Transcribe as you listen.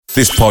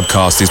This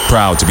podcast is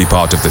proud to be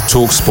part of the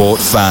TalkSport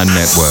Fan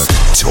Network.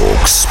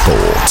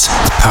 TalkSport.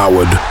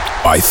 Powered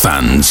by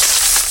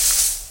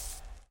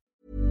fans.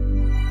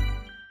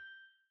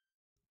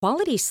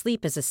 Quality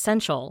sleep is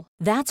essential.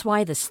 That's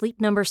why the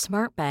Sleep Number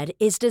Smart Bed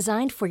is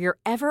designed for your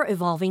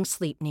ever-evolving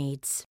sleep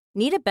needs.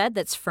 Need a bed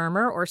that's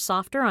firmer or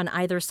softer on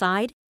either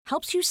side?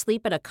 Helps you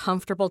sleep at a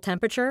comfortable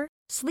temperature?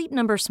 Sleep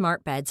Number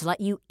Smart Beds let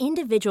you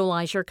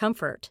individualize your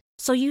comfort,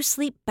 so you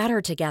sleep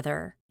better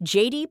together.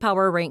 J.D.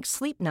 Power ranks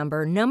Sleep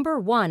Number number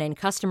one in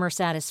customer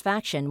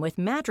satisfaction with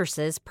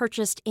mattresses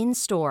purchased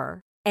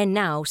in-store. And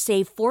now,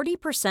 save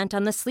 40%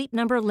 on the Sleep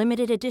Number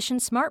Limited Edition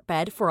Smart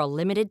Bed for a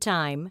limited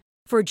time.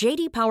 For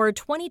J.D. Power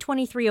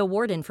 2023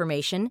 award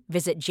information,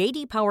 visit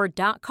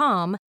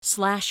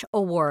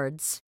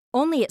jdpower.com/awards.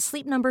 Only at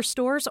Sleep Number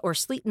stores or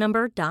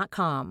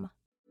sleepnumber.com.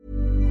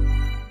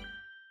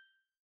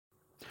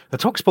 The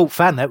TalkSport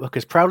Fan Network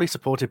is proudly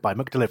supported by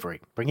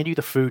McDelivery, bringing you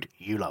the food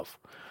you love.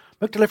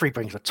 McDelivery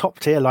brings a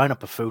top-tier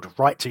lineup of food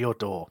right to your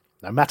door.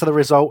 No matter the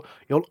result,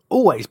 you'll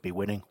always be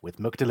winning with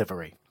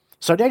McDelivery.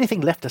 So the only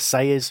thing left to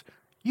say is,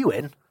 you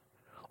in?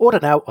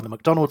 Order now on the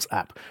McDonald's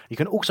app. You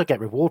can also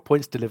get reward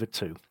points delivered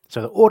too.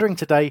 So that ordering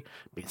today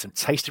means some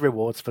tasty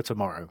rewards for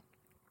tomorrow.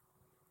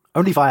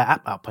 Only via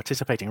app at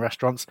participating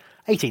restaurants.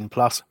 18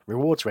 plus.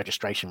 Rewards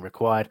registration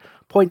required.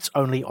 Points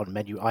only on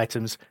menu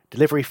items.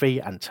 Delivery fee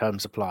and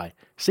terms apply.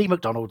 See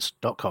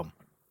mcdonalds.com.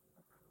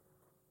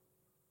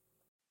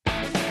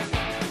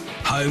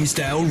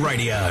 Holmesdale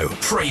Radio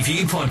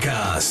Preview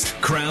Podcast.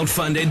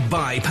 Crowdfunded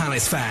by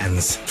Palace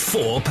fans.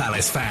 For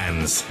Palace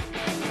fans.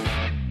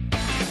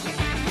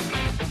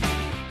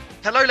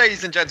 Hello,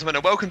 ladies and gentlemen,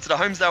 and welcome to the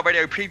Holmesdale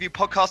Radio Preview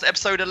Podcast,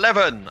 episode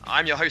 11.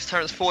 I'm your host,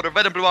 Terence Ford of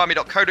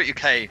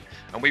redandbluearmy.co.uk,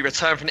 and we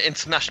return from the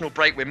international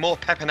break with more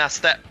pep in our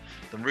step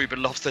than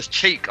Ruben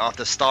Loftus-Cheek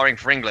after starring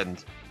for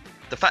England.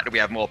 The fact that we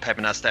have more pep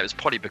in our step is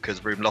probably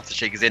because Ruben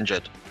Loftus-Cheek is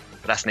injured,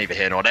 but that's neither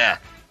here nor there.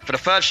 For the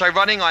third show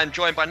running, I am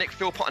joined by Nick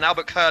Philpott and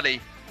Albert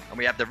Curley, and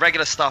we have the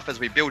regular stuff as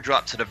we build you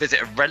up to the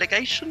visit of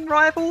relegation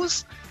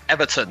rivals,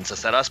 Everton, to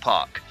Selhurst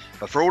Park.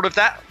 But for all of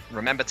that,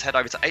 remember to head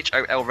over to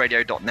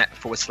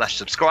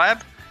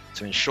holradio.net/subscribe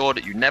to ensure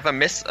that you never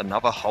miss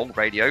another Whole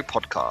Radio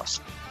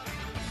podcast.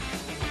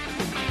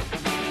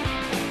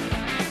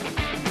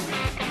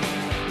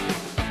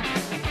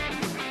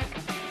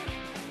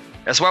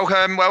 Yes,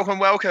 welcome.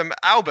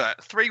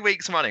 Albert, 3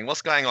 weeks running.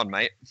 What's going on,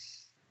 mate?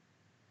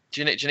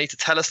 Do you need to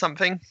tell us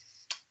something?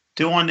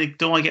 Do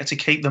I get to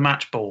keep the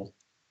match ball?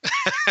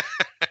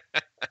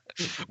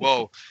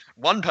 Well,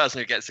 one person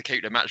who gets to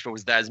keep the match ball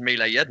is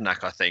Mile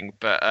Jednak, I think.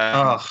 But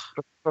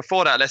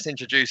before that, let's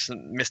introduce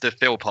Mr.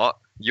 Philpott.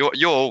 You're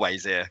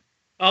always here.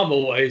 I'm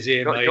always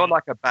here, mate. You're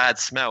like a bad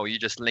smell. You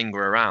just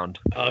linger around.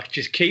 I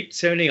just keep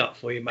turning up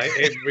for you, mate,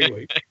 every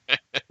week.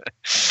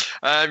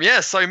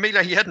 So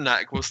Mile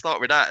Jednak, we'll start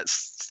with that.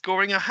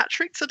 Scoring a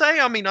hat-trick today?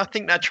 I mean, I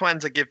think they're trying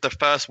to give the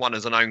first one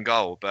as an own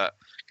goal, but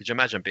could you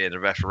imagine being the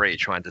referee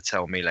trying to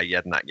tell Mile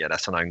Jednak, yeah,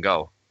 that's an own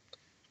goal?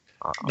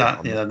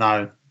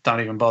 No,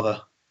 don't even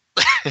bother.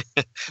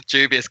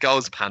 Dubious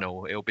goals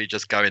panel. It'll be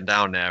just going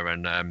down there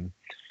and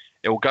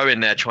it'll go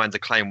in there trying to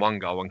claim one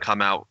goal and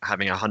come out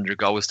having 100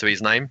 goals to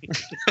his name.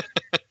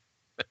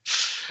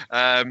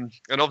 And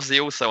obviously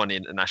also on the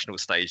international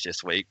stage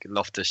this week,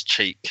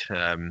 Loftus-Cheek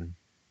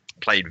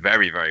played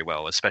very, very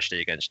well,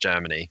 especially against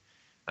Germany.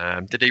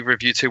 Did either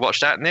of you two watch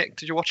that, Nick?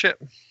 Did you watch it?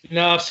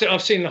 No,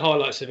 I've seen the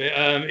highlights of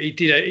it.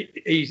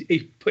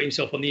 He put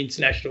himself on the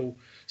international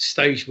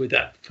stage with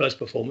that first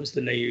performance.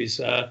 Then he was,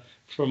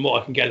 from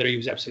what I can gather, he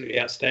was absolutely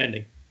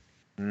outstanding.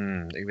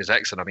 He was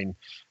excellent. I mean,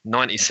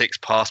 96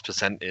 pass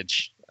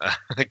percentage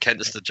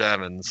against the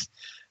Germans,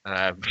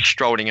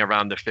 strolling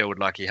around the field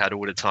like he had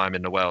all the time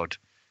in the world.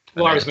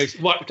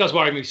 It does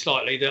worry me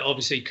slightly that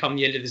obviously come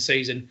the end of the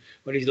season,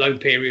 when his loan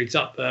period's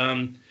up,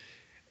 a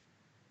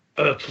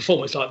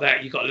performance like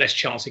that, you've got less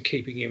chance of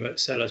keeping him at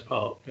Selhurst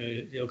Park.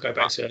 He'll go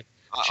back to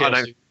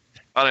Chelsea.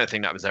 I don't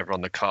think that was ever on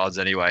the cards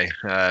anyway.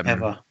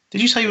 Ever.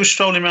 Did you say he was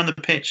strolling around the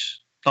pitch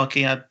like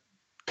he had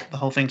the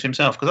whole thing to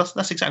himself? Because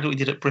that's exactly what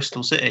he did at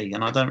Bristol City,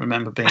 and I don't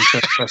remember being so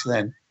impressed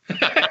then.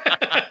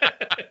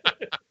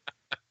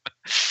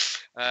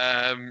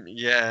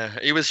 Yeah,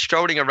 he was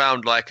strolling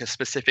around like a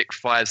specific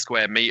 5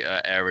 square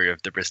metre area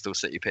of the Bristol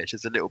City pitch.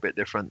 It's a little bit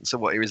different to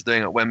what he was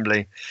doing at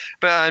Wembley.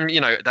 But,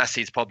 that's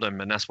his problem,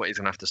 and that's what he's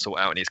going to have to sort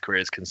out in his career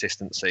is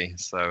consistency.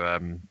 So,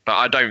 but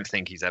I don't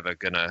think he's ever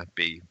going to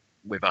be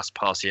with us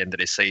past the end of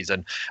this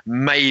season.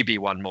 Maybe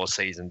one more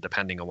season,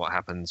 depending on what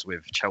happens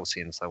with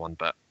Chelsea and so on.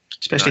 But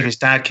especially if his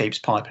dad keeps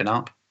piping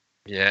up.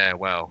 Yeah,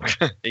 well,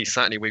 he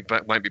certainly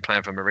won't be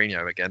playing for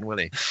Mourinho again, will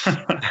he?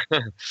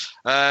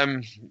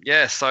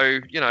 So,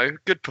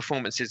 good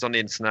performances on the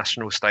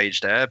international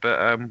stage there.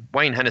 But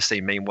Wayne Hennessy,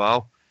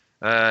 meanwhile,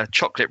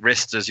 chocolate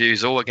wrists as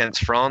usual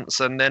against France,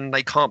 and then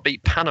they can't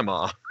beat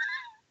Panama.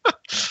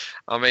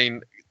 I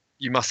mean,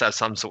 you must have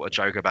some sort of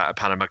joke about a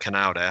Panama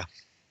Canal there.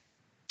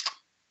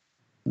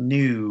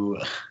 New.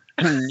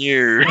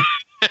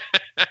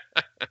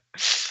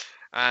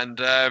 And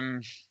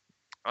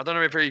I don't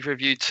know if either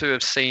of you two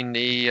have seen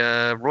the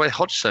Roy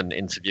Hodgson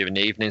interview in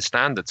the Evening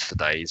Standard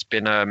today. He's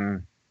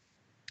been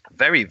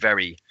very,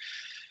 very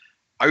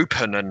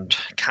open and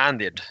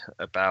candid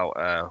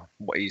about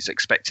what he's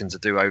expecting to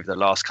do over the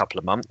last couple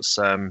of months.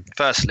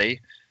 Firstly,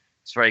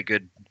 it's a very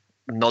good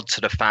nod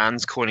to the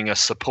fans, calling us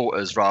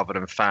supporters rather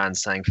than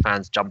fans, saying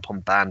fans jump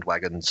on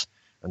bandwagons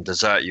and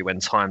desert you when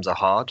times are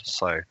hard.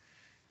 So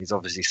he's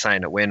obviously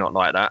saying that we're not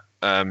like that.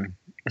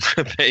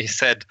 But he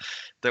said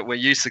that we're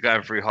used to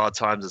going through hard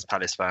times as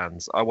Palace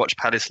fans. I watched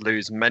Palace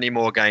lose many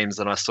more games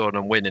than I saw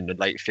them win in the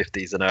late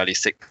 50s and early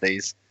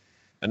 60s.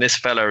 And this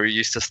fella who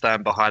used to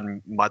stand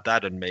behind my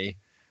dad and me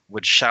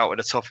would shout at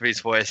the top of his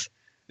voice,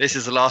 "This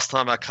is the last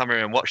time I come here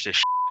and watch this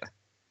shit."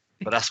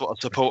 But that's what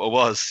a supporter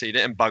was. He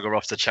didn't bugger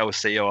off to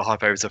Chelsea or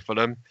hop over to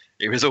Fulham.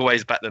 He was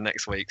always back the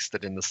next week,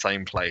 stood in the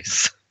same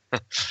place,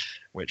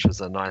 which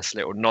was a nice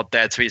little nod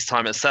there to his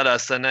time at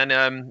Selhurst. And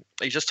then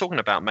he's just talking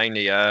about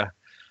mainly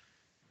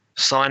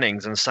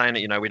signings and saying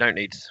that, we don't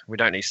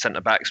need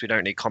centre backs, we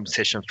don't need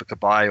competition for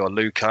Kabay or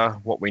Luca.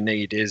 What we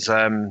need is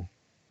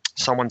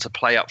someone to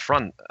play up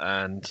front.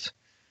 And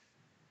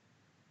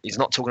he's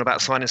not talking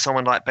about signing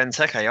someone like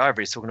Benteke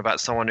either. He's talking about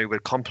someone who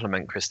would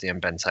complement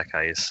Christian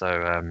Benteke.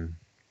 So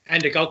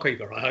and a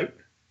goalkeeper, I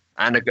hope.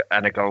 And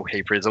a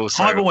goalkeeper is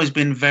also. I've always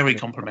been very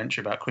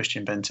complimentary about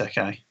Christian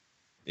Benteke.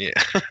 Yeah,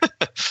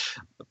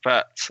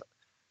 but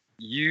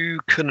you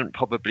couldn't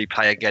probably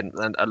play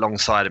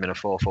alongside him in a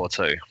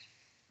 4-4-2.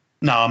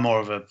 No, I'm more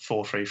of a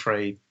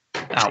 4-3-3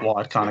 out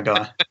wide kind of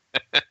guy.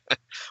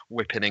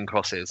 Whipping in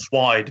crosses.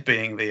 Wide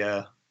being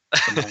the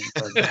main.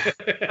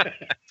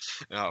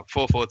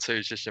 4-4-2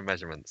 is just your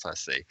measurements, I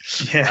see.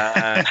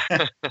 Yeah.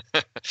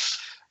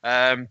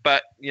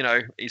 But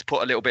he's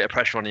put a little bit of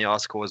pressure on the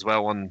article as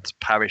well on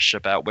Parish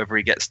about whether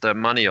he gets the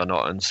money or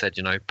not, and said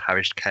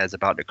Parish cares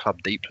about the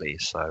club deeply.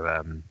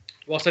 So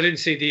whilst I didn't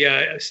see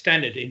the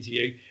Standard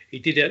interview, he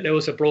did. There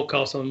was a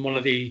broadcast on one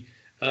of the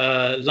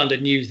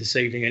London News this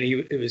evening, and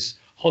it was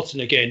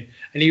Hodgson again,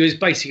 and he was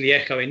basically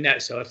echoing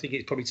that. So I think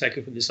it's probably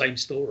taken from the same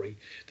story,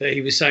 that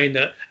he was saying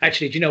that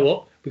actually, do you know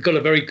what? We've got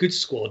a very good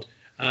squad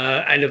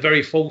and a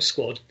very full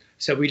squad,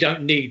 so we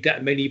don't need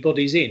that many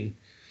bodies in.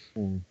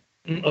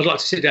 I'd like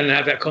to sit down and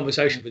have that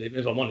conversation with him,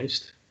 if I'm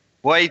honest.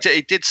 Well, he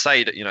did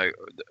say that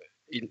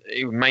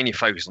he mainly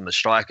focused on the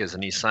strikers,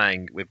 and he's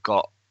saying we've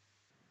got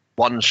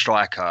one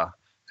striker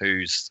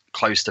who's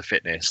close to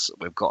fitness.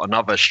 We've got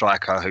another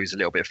striker who's a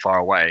little bit far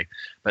away.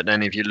 But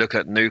then if you look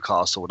at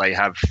Newcastle, they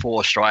have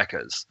 4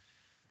 strikers.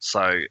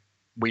 So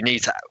we need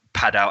to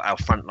pad out our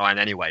front line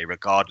anyway,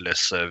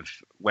 regardless of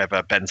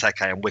whether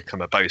Benteke and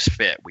Wickham are both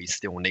fit. We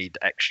still need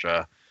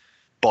extra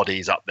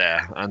bodies up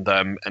there. And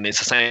it's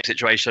the same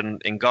situation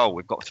in goal.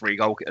 We've got 2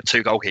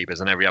 goalkeepers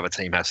and every other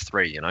team has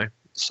 3,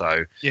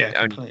 So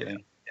yeah,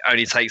 it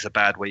only takes a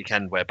bad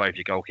weekend where both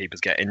your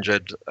goalkeepers get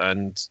injured,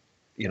 and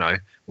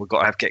we've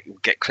got to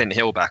get Clint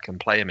Hill back and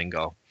play him in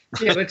goal.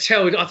 Yeah, but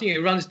I think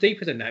it runs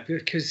deeper than that,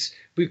 because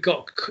we've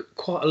got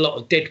quite a lot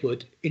of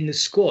deadwood in the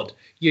squad.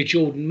 Your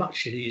Jordan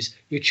Muchleys,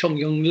 your Chong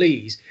Yong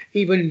Lees,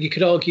 even you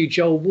could argue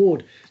Joel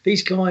Ward.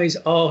 These guys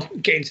are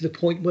getting to the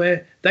point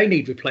where they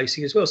need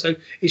replacing as well. So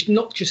it's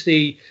not just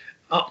the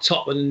up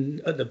top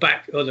and at the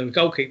back or the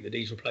goalkeeper that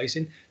he's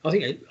replacing. I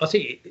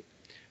think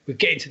we're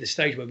getting to the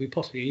stage where we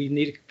possibly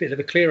need a bit of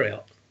a clear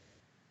out.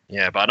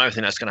 Yeah, but I don't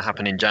think that's going to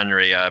happen in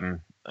January.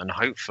 And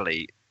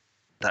hopefully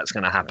that's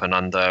going to happen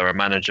under a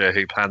manager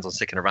who plans on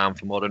sticking around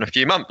for more than a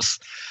few months.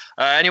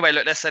 Anyway,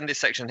 look, let's end this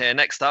section here.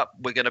 Next up,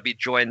 we're going to be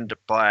joined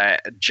by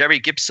Jerry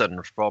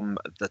Gibson from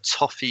the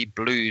Toffee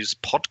Blues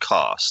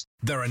podcast.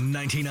 There are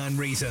 99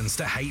 reasons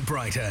to hate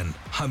Brighton.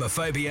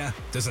 Homophobia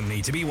doesn't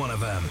need to be one of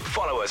them.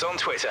 Follow us on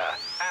Twitter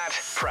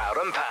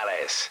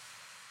 @ProudandPalace.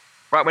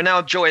 Right, we're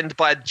now joined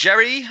by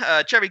Jerry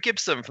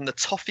Gibson from the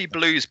Toffee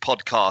Blues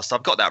podcast.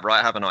 I've got that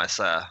right, haven't I,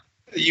 sir?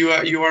 You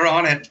are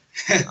on it.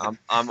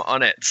 I'm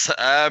on it.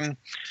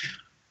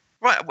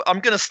 Right, I'm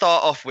going to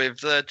start off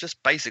with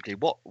just basically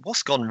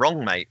what's gone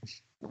wrong, mate.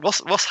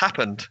 What's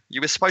happened?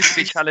 You were supposed to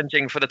be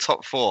challenging for the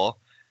top 4,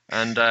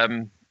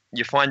 and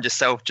you find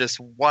yourself just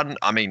one.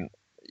 I mean,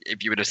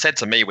 if you would have said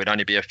to me we'd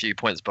only be a few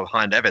points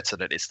behind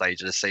Everton at this stage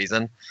of the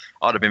season,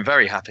 I'd have been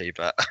very happy.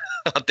 But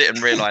I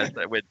didn't realise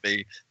that we'd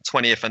be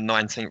 20th and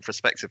 19th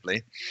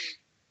respectively.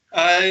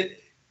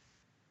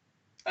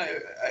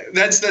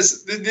 This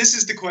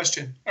is the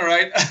question. All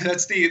right,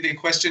 that's the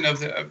question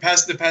of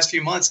the past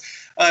few months.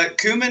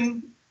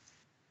 Koeman,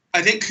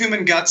 I think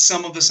Koeman got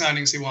some of the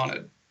signings he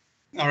wanted.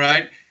 All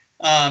right,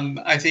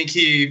 I think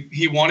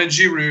he wanted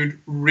Giroud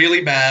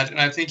really bad,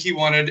 and I think he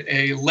wanted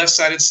a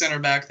left-sided center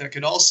back that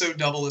could also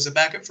double as a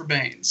backup for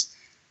Baines.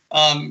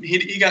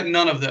 He got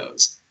none of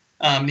those.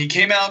 He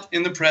came out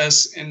in the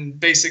press and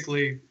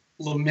basically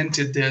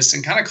lamented this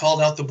and kind of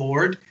called out the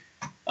board.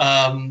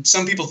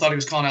 Some people thought he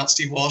was calling out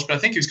Steve Walsh, but I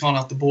think he was calling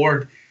out the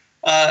board.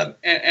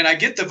 And I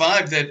get the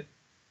vibe that,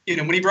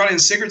 when he brought in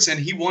Sigurdsson,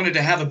 he wanted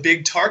to have a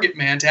big target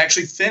man to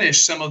actually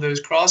finish some of those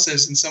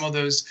crosses and some of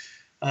those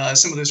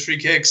free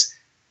kicks.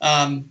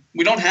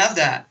 We don't have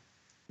that.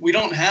 we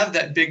don't have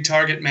that big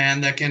target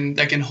man that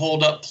can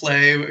hold up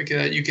play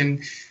that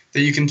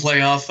you can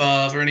play off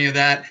of or any of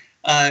that.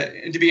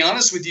 And to be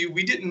honest with you,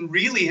 we didn't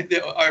really.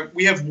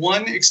 We have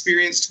one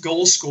experienced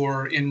goal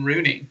scorer in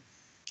Rooney,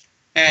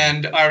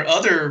 and our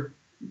other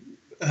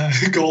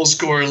goal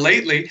scorer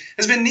lately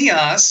has been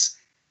Nias,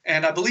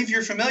 and I believe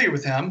you're familiar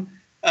with him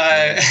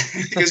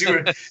because you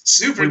were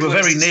super. We were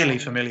close very to nearly signing.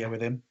 familiar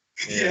with him.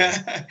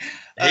 Yeah.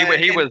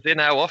 He was in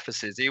our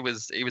offices. He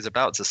was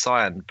about to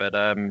sign, but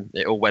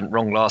it all went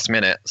wrong last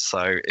minute.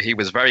 So he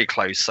was very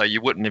close. So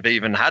you wouldn't have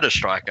even had a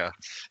striker.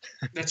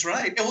 That's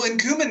right. Well, and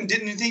Koeman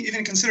didn't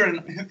even consider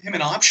him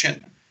an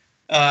option.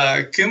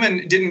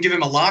 Koeman didn't give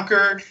him a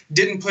locker.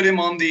 Didn't put him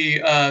on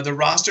the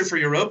roster for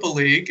Europa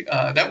League.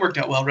 That worked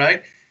out well,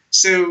 right?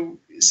 So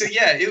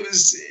yeah,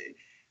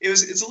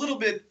 it's a little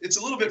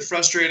bit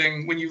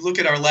frustrating when you look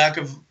at our lack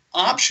of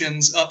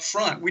options up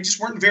front. We just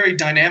weren't very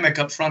dynamic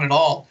up front at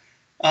all.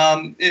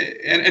 And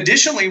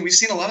additionally, we've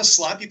seen a lot of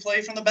sloppy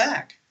play from the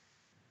back.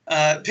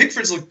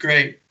 Pickford's looked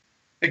great.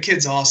 The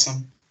kid's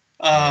awesome.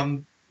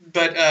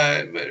 But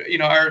you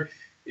know,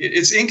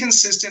 it's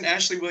inconsistent.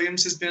 Ashley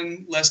Williams has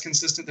been less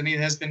consistent than he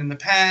has been in the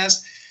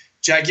past.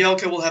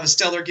 Jagielka will have a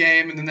stellar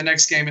game, and then the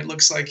next game it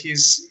looks like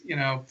he's, you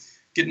know,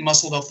 getting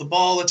muscled off the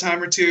ball a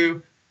time or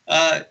two.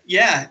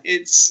 Yeah,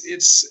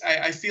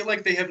 I feel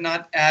like they have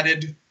not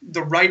added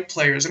the right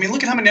players. I mean,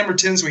 look at how many number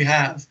 10s we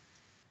have.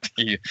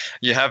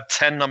 You have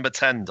 10 number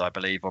 10s, I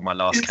believe, on my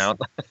last count.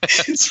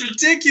 It's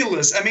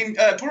ridiculous. I mean,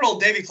 poor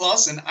old Davy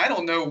Clausen, I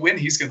don't know when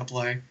he's going to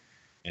play.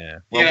 Yeah,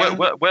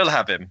 well, we'll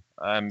have him.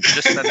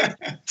 Just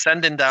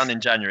send him down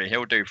in January.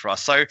 He'll do for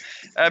us. So,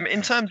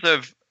 in terms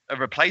of a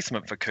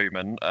replacement for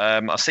Koeman,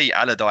 I see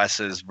Allardyce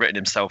has written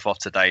himself off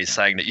today,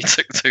 saying that you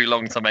took too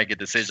long to make a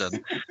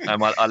decision.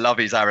 I love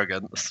his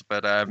arrogance,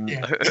 but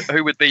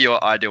who would be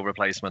your ideal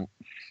replacement?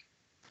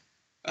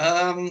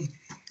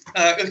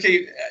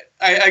 Okay,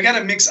 I got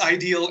to mix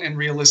ideal and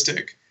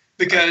realistic,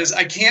 because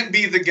I can't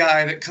be the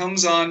guy that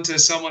comes on to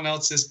someone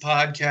else's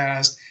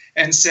podcast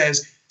and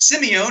says,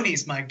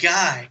 Simeone's my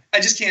guy. I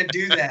just can't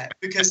do that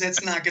because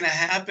that's not going to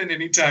happen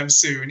anytime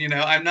soon. You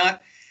know,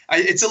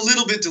 it's a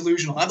little bit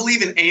delusional. I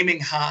believe in aiming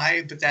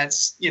high, but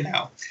that's, you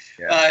know,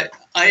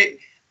 I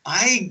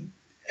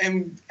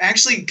am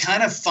actually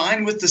kind of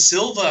fine with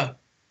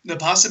the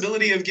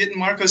possibility of getting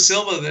Marco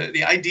Silva.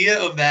 The idea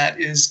of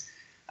that is,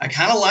 I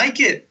kind of like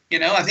it. You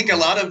know, I think a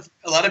lot of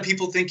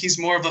people think he's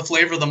more of a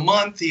flavor of the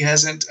month. He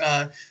hasn't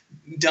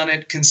done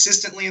it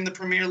consistently in the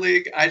Premier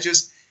League. I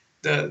just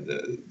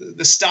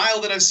the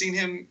style that I've seen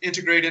him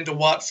integrate into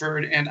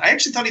Watford, and I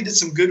actually thought he did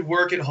some good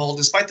work at Hull,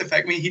 despite the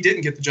fact, I mean, he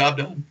didn't get the job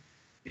done.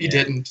 He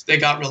didn't. They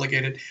got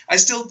relegated. I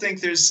still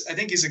think I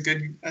think he's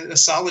a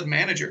solid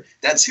manager.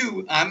 That's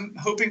who I'm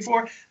hoping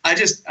for.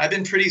 I've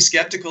been pretty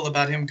skeptical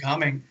about him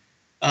coming.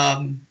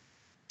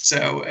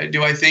 So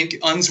do I think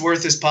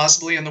Unsworth is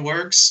possibly in the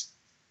works?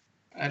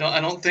 I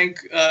don't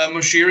think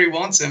Moshiri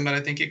wants him, but I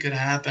think it could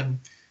happen.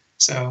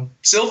 So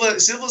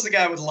Silva's the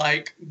guy I would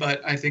like,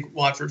 but I think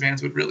Watford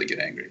fans would really get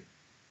angry.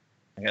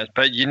 Yes,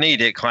 but you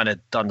need it kind of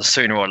done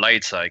sooner or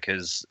later,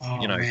 because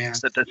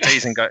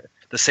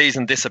the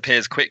season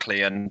disappears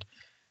quickly, and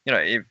you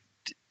know,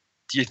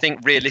 do you think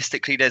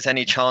realistically there's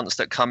any chance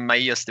that come May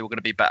you're still going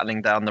to be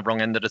battling down the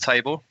wrong end of the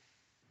table?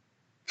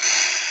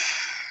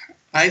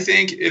 I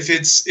think if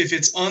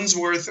it's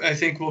Unsworth, I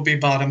think we'll be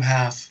bottom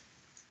half.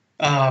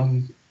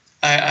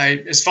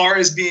 As far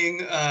as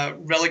being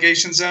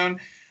relegation zone,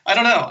 I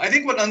don't know. I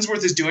think what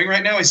Unsworth is doing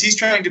right now is he's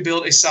trying to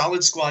build a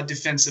solid squad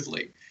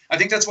defensively. I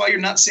think that's why you're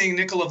not seeing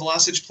Nikola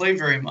Vlasic play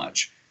very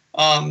much.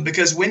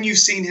 Because when you've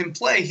seen him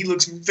play, he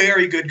looks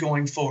very good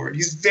going forward.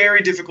 He's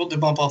very difficult to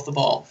bump off the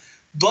ball.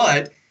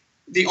 But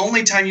the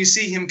only time you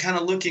see him kind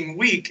of looking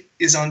weak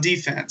is on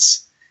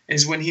defense,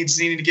 is when he's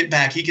needing to get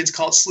back. He gets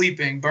caught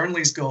sleeping.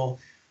 Burnley's goal.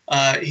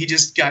 He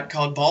just got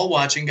called ball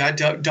watching, got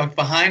ducked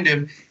behind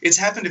him. It's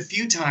happened a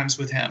few times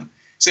with him.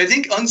 So I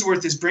think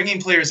Unsworth is bringing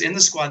players in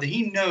the squad that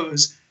he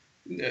knows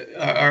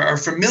are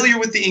familiar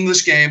with the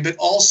English game, but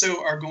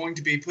also are going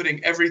to be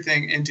putting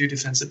everything into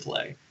defensive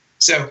play.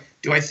 So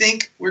do I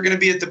think we're going to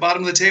be at the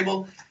bottom of the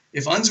table?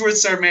 If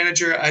Unsworth's our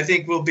manager, I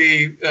think we'll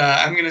be,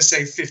 I'm going to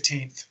say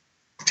 15th.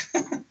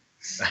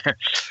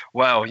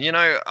 Well, you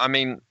know, I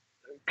mean,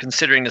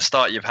 considering the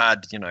start you've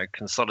had, you know,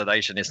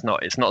 consolidation, it's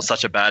not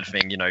such a bad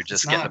thing. You know,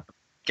 just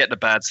get the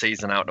bad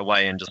season out of the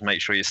way and just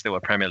make sure you're still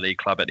a Premier League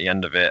club at the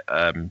end of it.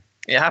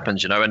 It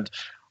happens, you know, and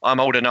I'm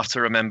old enough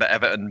to remember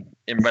Everton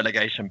in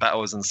relegation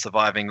battles and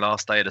surviving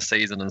last day of the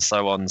season and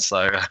so on.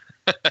 So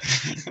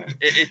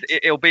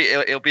it'll be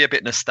a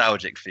bit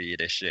nostalgic for you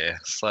this year.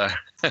 So,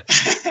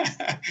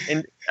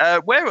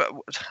 where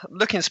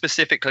looking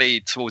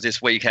specifically towards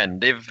this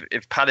weekend,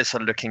 if Palace are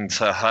looking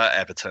to hurt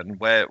Everton,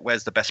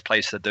 where's the best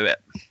place to do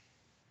it?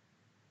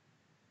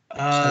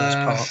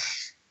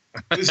 That's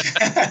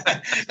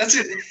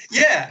it.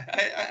 Yeah,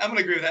 I'm gonna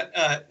agree with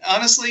that.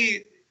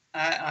 Honestly,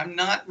 I'm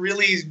not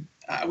really.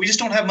 We just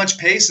don't have much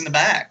pace in the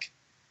back.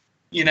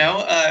 You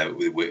know,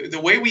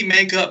 the way we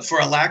make up for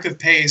a lack of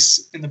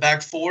pace in the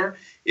back four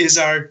is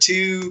our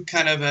two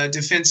kind of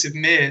defensive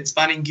mids,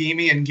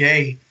 Baningimi and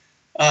Gay.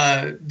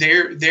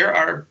 They're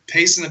our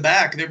pace in the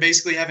back. They're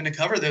basically having to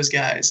cover those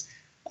guys.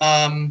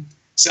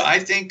 So I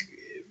think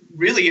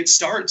really it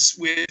starts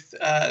with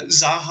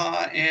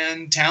Zaha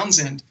and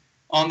Townsend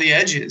on the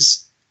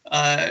edges.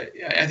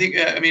 I think,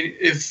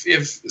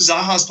 if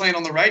Zaha's playing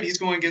on the right, he's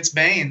going against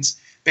Baines.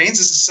 Baines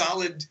is a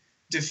solid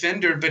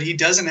defender, but he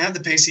doesn't have the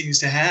pace he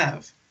used to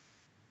have.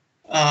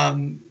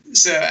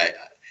 So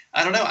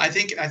I don't know. I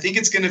think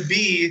it's going to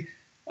be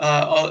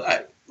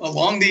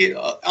along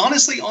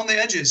honestly on the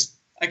edges.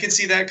 I can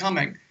see that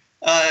coming.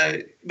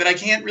 But I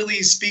can't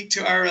really speak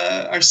to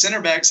our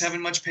center backs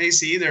having much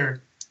pace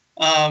either.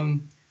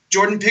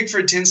 Jordan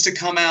Pickford tends to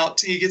come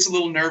out. He gets a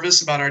little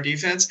nervous about our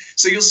defense.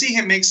 So you'll see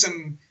him make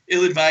some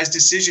ill-advised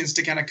decisions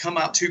to kind of come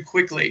out too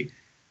quickly.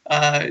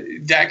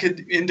 That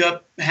could end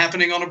up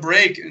happening on a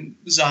break, and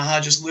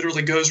Zaha just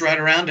literally goes right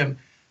around him.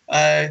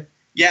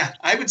 Yeah,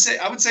 I would say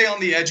on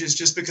the edges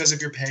just because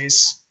of your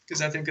pace,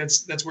 because I think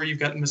that's where you've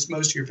gotten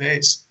most of your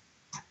pace.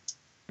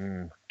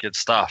 Good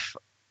stuff.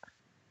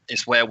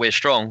 It's where we're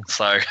strong,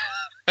 so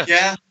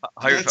yeah.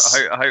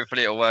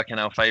 Hopefully it'll work in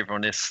our favour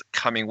on this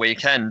coming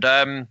weekend.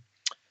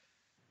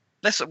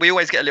 We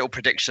always get a little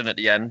prediction at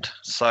the end.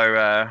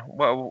 So,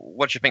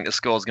 what do you think the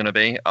score's going to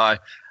be?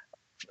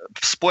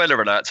 Spoiler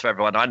alerts for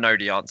everyone. I know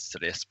the answer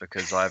to this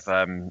because I've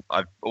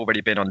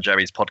already been on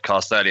Jerry's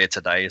podcast earlier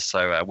today.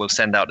 So we'll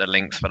send out the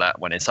links for that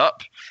when it's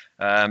up.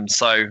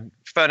 So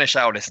furnish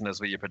our listeners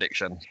with your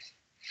prediction.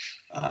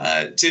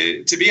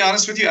 To be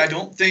honest with you, I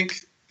don't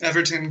think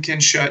Everton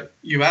can shut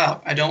you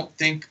out. I don't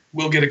think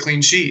we'll get a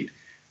clean sheet.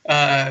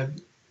 I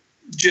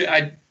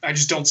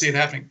just don't see it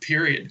happening,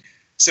 period.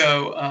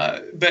 So,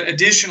 but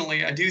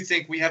additionally, I do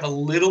think we have a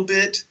little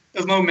bit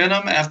of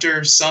momentum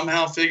after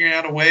somehow figuring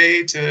out a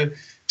way to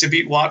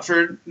beat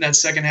Watford. That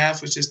second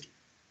half was just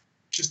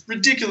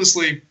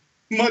ridiculously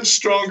much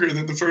stronger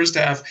than the first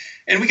half.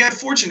 And we got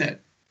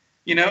fortunate,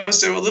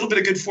 so a little bit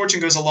of good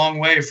fortune goes a long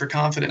way for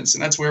confidence,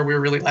 and that's where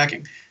we're really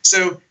lacking.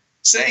 So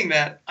saying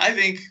that, I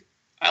think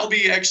I'll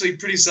be actually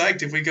pretty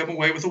psyched if we come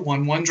away with a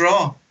 1-1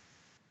 draw.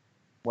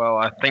 Well,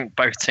 I think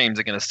both teams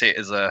are going to see it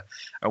as a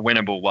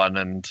winnable one,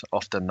 and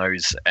often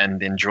those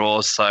end in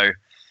draws. So I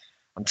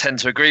tend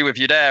to agree with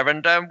you there.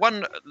 And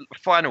one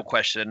final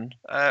question.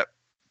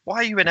 Why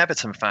are you an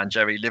Everton fan,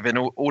 Jerry, living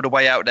all the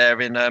way out there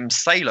in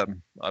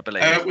Salem, I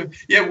believe?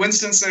 Yeah,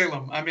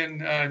 Winston-Salem. I'm in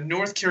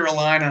North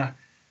Carolina.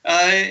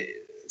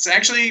 It's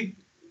actually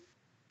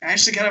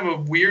kind of a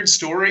weird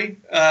story.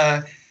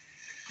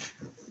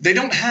 They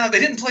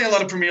didn't play a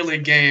lot of Premier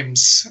League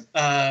games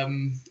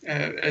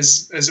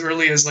as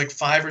early as like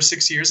 5 or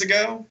 6 years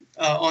ago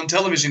on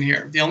television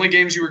here. The only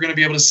games you were going to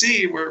be able to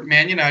see were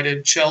Man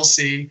United,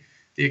 Chelsea,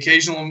 the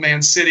occasional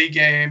Man City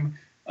game,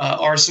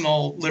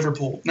 Arsenal,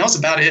 Liverpool. And that was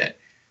about it.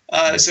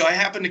 So I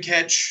happened to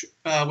catch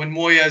when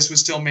Moyes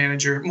was still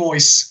manager.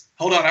 Moyes.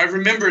 Hold on, I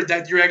remembered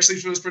that you're actually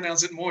supposed to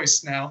pronounce it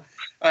Moyes now.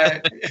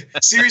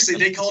 Seriously,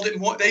 they've been calling him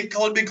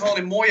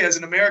Moyes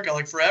in America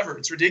like forever.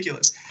 It's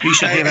ridiculous. You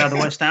should hear how the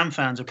West Ham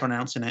fans are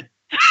pronouncing it.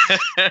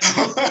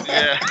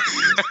 Yeah.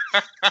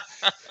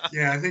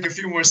 Yeah, I think a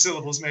few more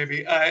syllables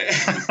maybe. But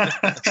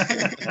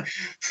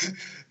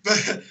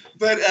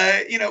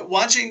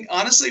watching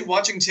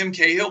Tim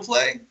Cahill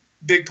play,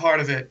 big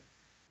part of it.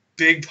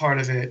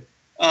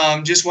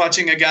 Just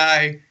watching a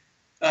guy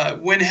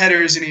win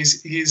headers, and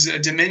he's a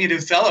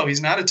diminutive fellow.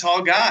 He's not a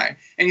tall guy,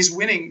 and he's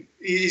winning.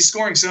 He's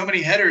scoring so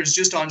many headers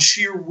just on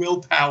sheer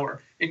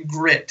willpower and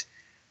grit.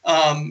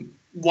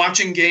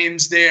 Watching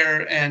games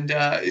there and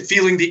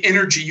feeling the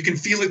energy, you can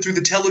feel it through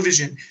the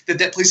television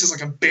that place is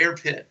like a bear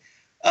pit.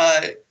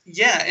 And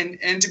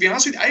to be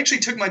honest with you, I actually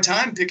took my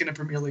time picking a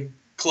Premier League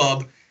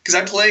club because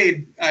I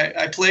played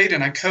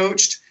and I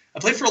coached. I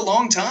played for a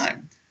long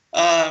time,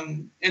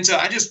 and so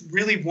I just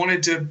really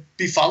wanted to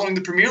be following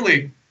the Premier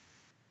League.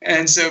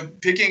 And so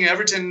picking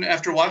Everton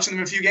after watching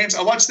them a few games,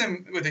 I watched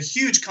them with a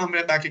huge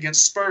comeback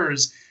against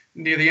Spurs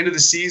near the end of the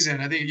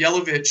season. I think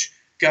Jelavic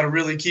got a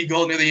really key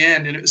goal near the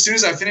end. And as soon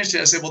as I finished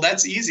it, I said, well,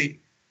 that's easy.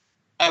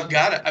 I've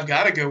got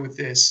to go with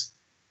this.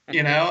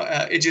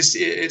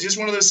 It's just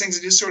one of those things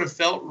that just sort of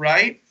felt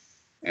right.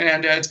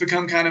 And it's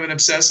become kind of an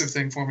obsessive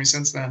thing for me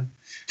since then.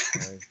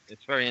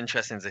 It's very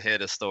interesting to hear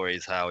the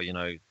stories, how,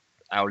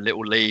 our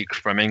little league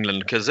from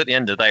England, because at the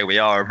end of the day, we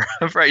are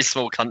a very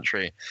small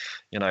country,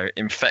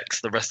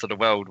 infects the rest of the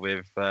world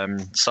with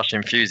such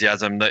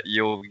enthusiasm that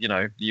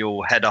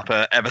you'll head up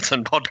a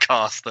Everton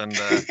podcast and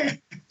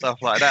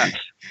stuff like that.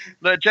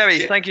 Look,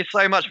 Jerry, thank you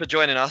so much for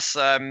joining us.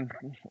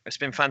 It's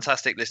been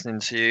fantastic listening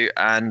to you,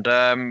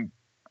 and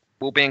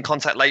we'll be in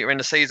contact later in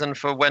the season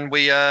for when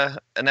we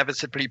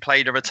inevitably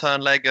play the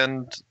return leg,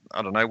 and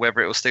I don't know whether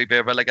it will still be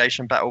a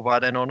relegation battle by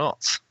then or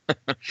not.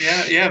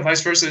 Yeah,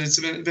 vice versa. It's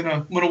been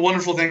a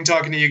wonderful thing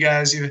talking to you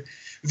guys. You're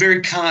very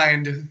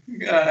kind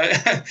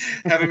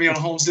having me on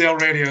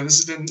Holmesdale Radio.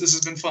 This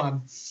has been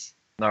fun.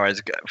 No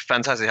worries.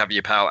 Fantastic to have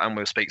you, pal, and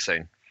we'll speak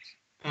soon.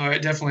 All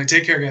right, definitely.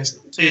 Take care, guys.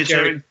 See you,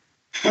 Jerry.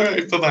 All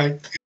right, bye-bye.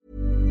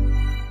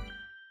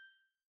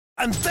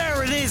 And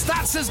there it is.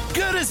 That's as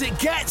good as it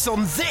gets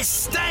on this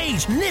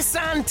stage.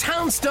 Nissan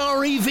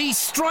Townstar EV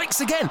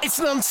strikes again. It's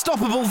an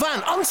unstoppable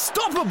van.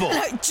 Unstoppable.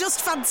 Look,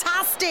 just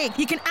fantastic.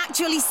 You can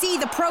actually see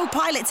the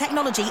ProPilot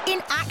technology in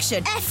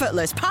action.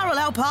 Effortless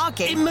parallel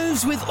parking. It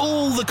moves with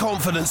all the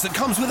confidence that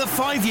comes with a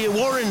 5-year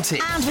warranty.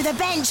 And with a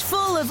bench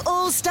full of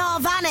all-star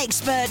van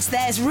experts,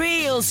 there's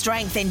real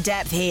strength in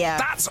depth here.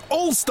 That's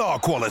all-star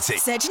quality.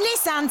 Search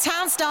Nissan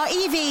Townstar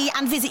EV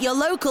and visit your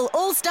local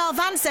all-star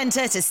van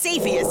centre to see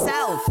for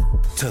yourself.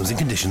 Terms and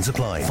conditions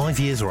apply. 5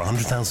 years or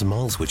 100,000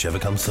 miles, whichever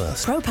comes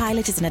first.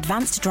 ProPilot is an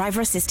advanced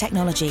driver assist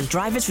technology.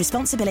 Driver's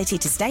responsibility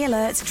to stay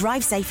alert,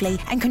 drive safely,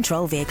 and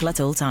control vehicle at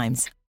all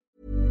times.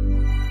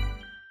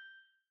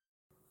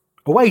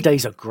 Away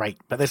days are great,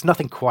 but there's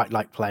nothing quite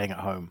like playing at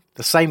home.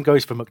 The same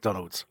goes for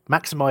McDonald's.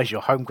 Maximise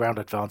your home ground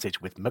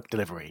advantage with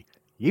McDelivery.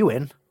 You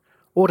in?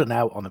 Order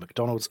now on the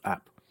McDonald's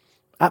app.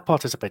 At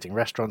participating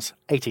restaurants,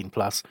 18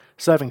 plus,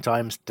 serving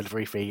times,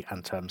 delivery fee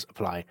and terms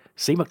apply.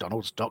 See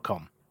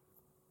mcdonalds.com.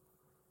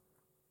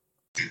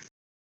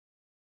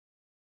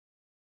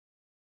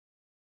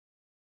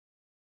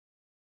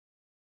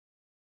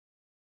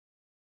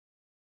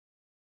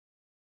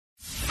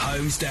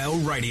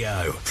 Homesdale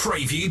Radio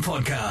Preview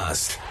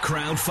Podcast.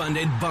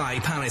 Crowdfunded by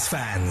Palace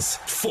fans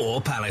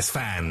for Palace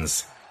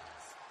fans.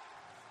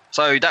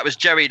 So that was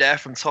Jerry there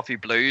from Toffee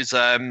Blues.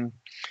 A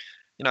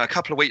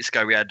couple of weeks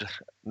ago we had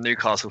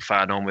Newcastle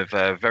fan on with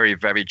a very,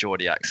 very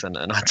Geordie accent,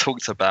 and I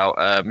talked about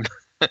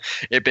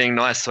it being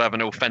nice to have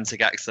an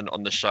authentic accent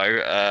on the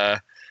show.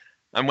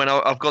 And when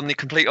I've gone the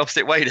complete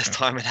opposite way this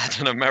time and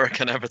had an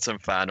American Everton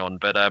fan on,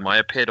 but I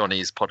appeared on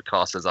his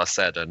podcast, as I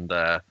said, and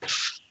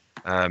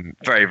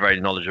very,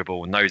 very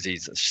knowledgeable.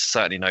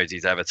 Certainly knows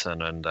he's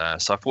Everton, and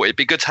so I thought it'd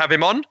be good to have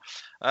him on.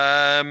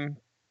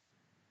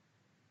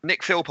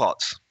 Nick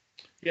Philpott.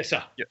 Yes,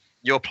 sir.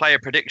 Your player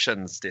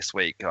predictions this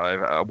week.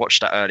 I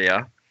watched that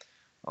earlier.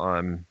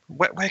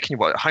 Where can you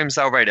watch?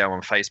 Homesdale Radio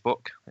on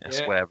Facebook.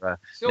 Yes, where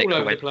it's all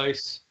over the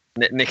place.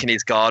 Nick in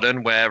his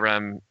garden, where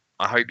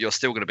I hope you're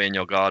still going to be in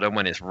your garden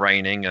when it's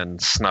raining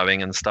and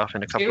snowing and stuff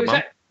in a couple of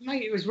months.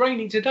 Mate, it was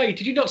raining today.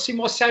 Did you not see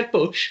my sad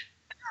bush?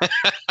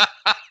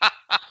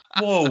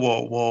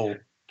 Whoa.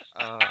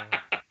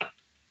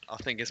 I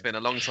think it's been a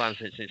long time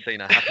since you've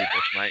seen a happy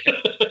bush, mate.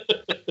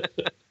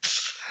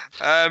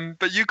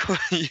 But you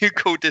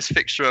called this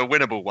fixture a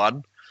winnable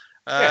one.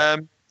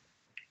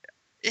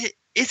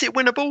 Is it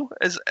winnable?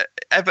 Is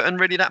Everton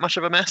really that much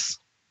of a mess?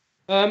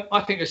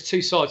 I think there's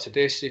two sides to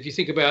this. If you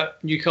think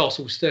about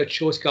Newcastle's third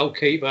choice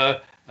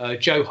goalkeeper,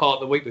 Joe Hart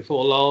the week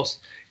before last,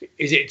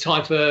 is it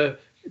time for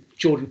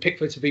Jordan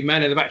Pickford to be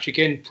man of the match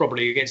again?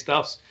 Probably against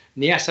us.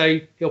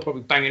 Niasse, he'll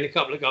probably bang in a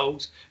couple of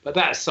goals. But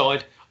that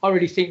aside, I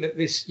really think that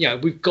this,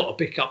 we've got to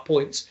pick up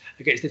points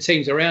against the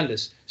teams around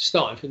us,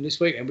 starting from this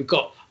week. And we've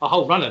got a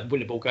whole run of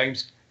winnable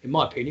games, in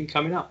my opinion,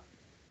 coming up.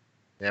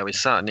 Yeah, we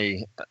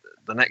certainly,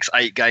 the next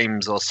 8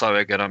 games or so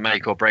are going to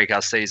make or break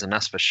our season,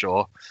 that's for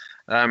sure.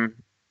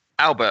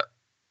 Albert,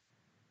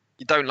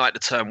 you don't like the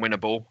term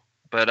winnable,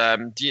 but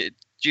do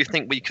you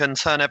think we can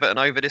turn Everton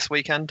over this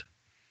weekend?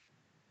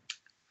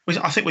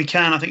 I think we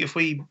can. I think if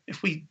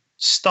we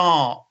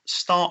start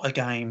a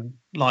game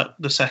like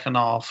the second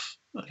half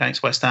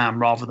against West Ham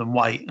rather than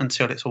wait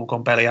until it's all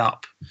gone belly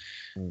up,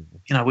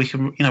 we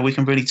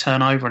can really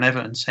turn over an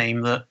Everton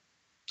team that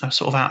are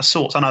sort of out of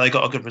sorts. I know they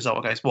got a good result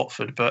against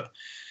Watford, but I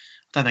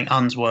don't think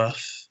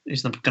Unsworth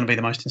is going to be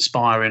the most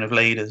inspiring of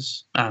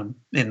leaders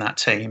in that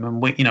team,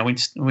 and we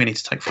need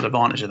to take full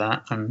advantage of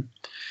that, and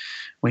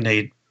we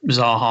need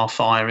Zaha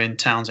firing,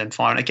 Townsend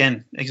firing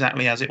again,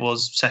 exactly as it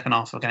was second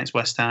half against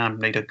West Ham.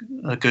 Need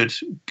a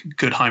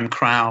good home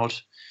crowd,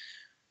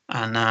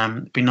 and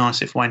it'd be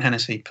nice if Wayne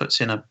Hennessy puts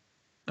in a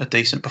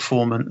decent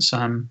performance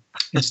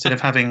instead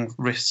of having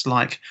wrists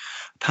like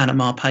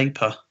Panama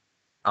paper.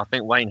 I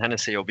think Wayne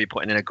Hennessy will be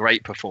putting in a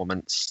great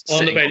performance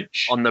on the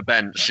bench. On the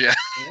bench, yeah.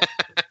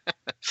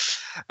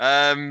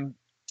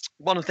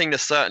 One thing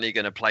that's certainly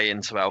going to play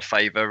into our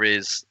favour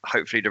is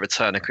hopefully the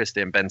return of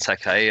Christian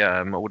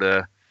Benteke. All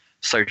the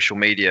social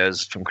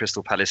medias from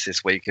Crystal Palace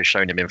this week have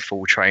shown him in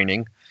full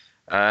training.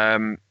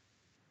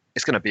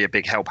 It's going to be a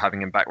big help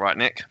having him back, right,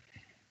 Nick?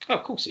 Oh,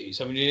 of course it is.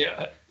 I mean,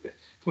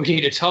 we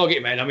need a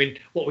target man. I mean,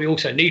 what we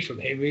also need from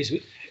him is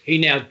he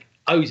now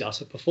owes us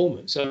a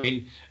performance. I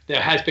mean,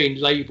 there has been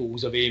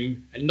labels of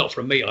him, and not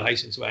from me, I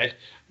hasten to add,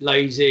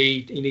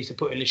 lazy. He needs to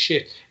put in a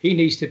shift. He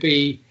needs to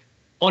be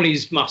on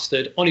his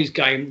mustard, on his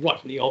game right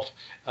from the off.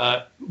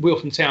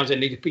 Wilfred Townsend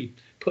need to be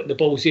putting the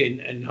balls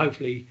in, and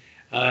hopefully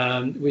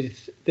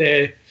with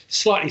their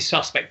slightly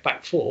suspect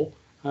back four,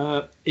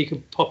 he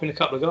can pop in a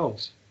couple of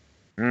goals.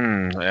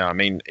 Yeah, I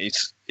mean,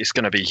 it's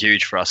going to be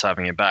huge for us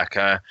having him back.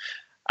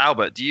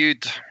 Albert, do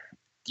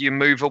you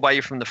move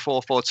away from the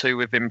 4-4-2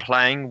 we've been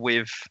playing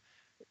with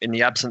in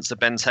the absence of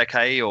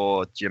Benteke,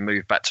 or do you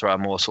move back to our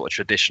more sort of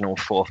traditional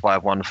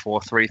 4-5-1,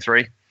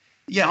 4-3-3?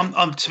 Yeah,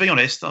 I'm to be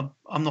honest,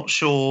 I'm not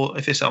sure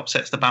if this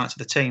upsets the balance of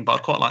the team, but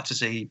I'd quite like to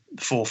see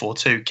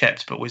 4-4-2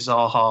 kept, but with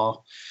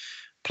Zaha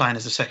playing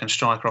as a second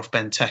striker off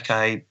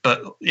Benteke,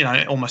 but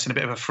almost in a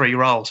bit of a free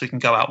role, so he can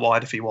go out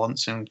wide if he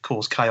wants and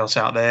cause chaos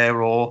out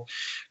there, or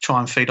try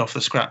and feed off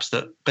the scraps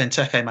that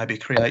Benteke maybe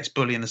creates,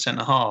 bullying the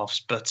centre halves.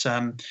 But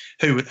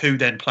who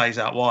then plays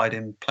out wide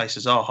in place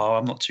of Zaha,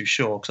 I'm not too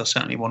sure, because I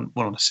certainly want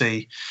to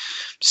see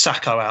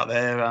Sacco out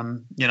there.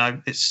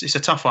 It's a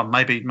tough one.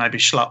 Maybe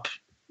Schlupp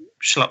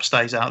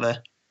stays out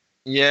there.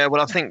 Yeah,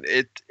 well, I think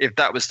if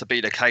that was to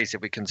be the case, if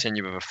we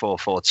continue with a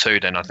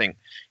 4-4-2, then I think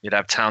you'd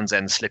have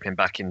Townsend slipping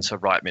back into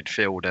right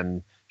midfield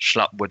and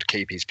Schlupp would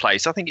keep his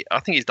place. I think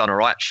he's done all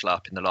right,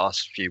 Schlupp, in the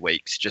last few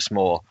weeks, just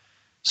more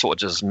sort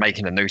of just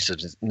making a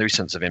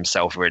nuisance of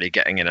himself, really,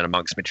 getting in and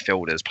amongst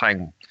midfielders,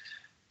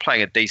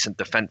 playing a decent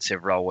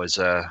defensive role as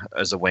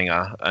a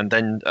winger. And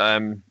then,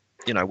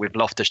 with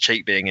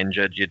Loftus-Cheek being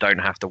injured, you don't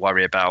have to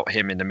worry about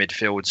him in the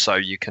midfield, so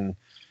you can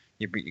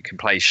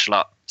play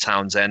Schlupp,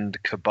 Townsend,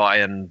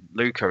 Cabaye and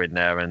Luca in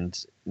there and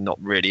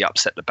not really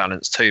upset the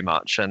balance too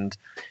much. And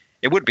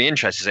it would be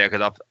interesting to see,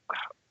 because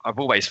I've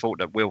always thought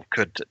that Will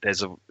could,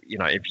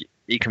 if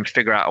he can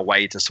figure out a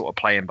way to sort of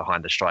play in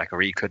behind the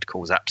striker, he could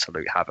cause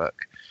absolute havoc.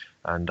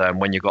 And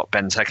when you've got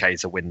Benteke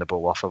to win the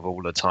ball off of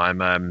all the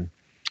time,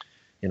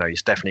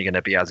 he's definitely going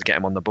to be able to get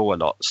him on the ball a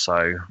lot.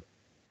 So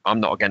I'm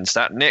not against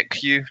that.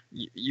 Nick, you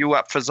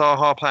up for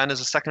Zaha playing as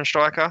a second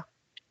striker?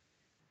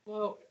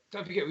 Well,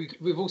 don't forget,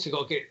 we've also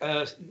got to get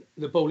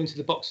the ball into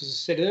the box, as I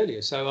said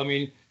earlier. So, I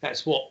mean,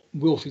 that's what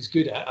Wilf is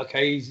good at.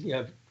 Okay, he's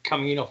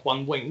coming in off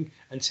one wing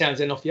and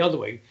Townsend off the other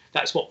wing.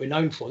 That's what we're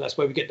known for. That's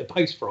where we get the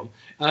pace from.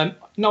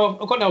 No,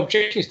 I've got no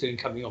objections to him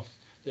coming off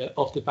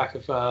the back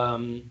of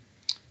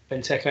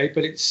Benteke,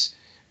 but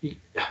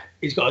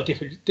he's got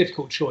a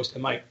difficult choice to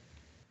make,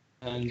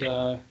 and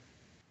I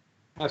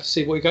have to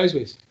see what he goes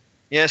with.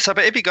 Yeah, so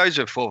but if he goes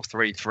with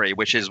 4-3-3,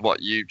 which is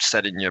what you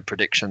said in your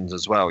predictions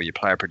as well, your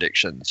player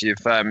predictions, you've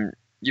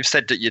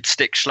said that you'd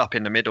stick Schlupp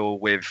in the middle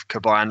with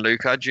Cabaye and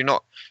Luca. Do you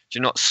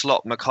not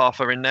slot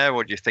MacArthur in there,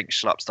 or do you think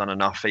Schlupp's done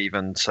enough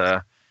even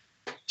to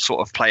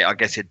sort of play? I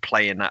guess he'd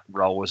play in that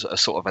role as a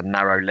sort of a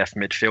narrow left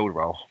midfield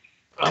role.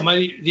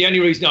 The only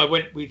reason I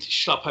went with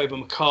Schlupp over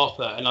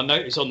MacArthur, and I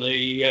noticed on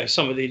the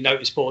some of the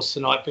notice boards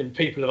tonight, when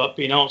people have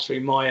been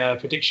answering my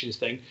predictions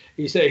thing,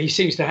 is that he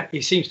seems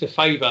to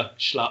favour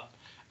Schlupp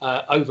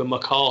over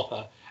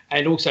MacArthur,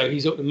 and also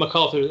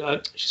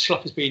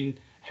Schlupp has been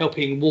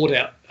helping Ward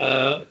out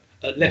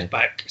at left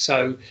back,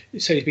 so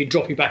he's been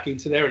dropping back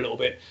into there a little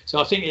bit. So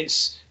I think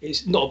it's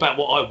not about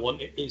what I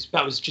want.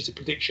 That was just a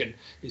prediction.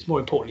 It's more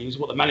importantly, it's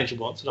what the manager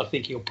wants, and I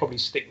think he'll probably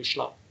stick with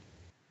Schlupp.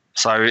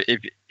 So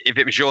if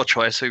it was your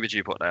choice, who would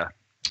you put there?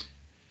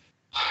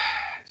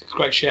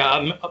 Great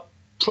shout.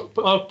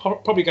 I'll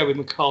probably go with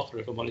MacArthur,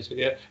 if I'm honest with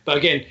you. But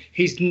again,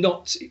 he's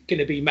not going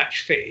to be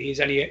match fit.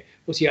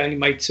 He only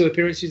made 2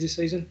 appearances this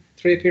season,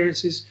 3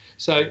 appearances.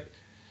 So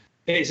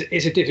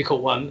it's a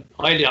difficult one.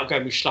 I ended up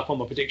going with Schlupp on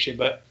my prediction,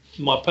 but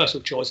my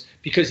personal choice,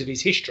 because of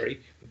his history,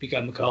 would be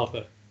going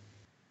MacArthur.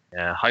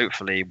 Yeah,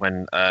 hopefully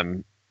when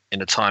in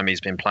the time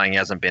he's been playing, he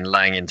hasn't been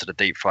laying into the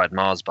deep fried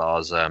Mars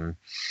bars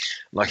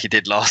like he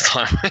did last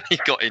time when he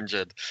got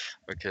injured.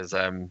 Because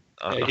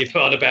he did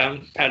put on a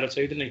pound or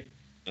two, didn't he?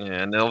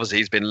 Yeah, and obviously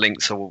he's been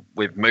linked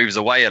with moves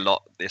away a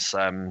lot this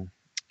in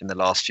the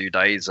last few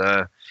days,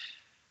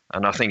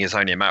 and I think it's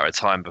only a matter of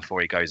time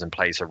before he goes and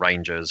plays for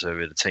Rangers, who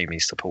are the team he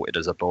supported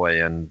as a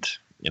boy, and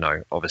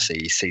obviously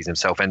he sees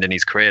himself ending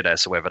his career there.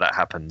 So whether that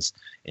happens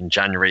in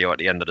January or at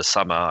the end of the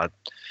summer,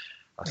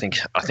 I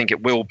think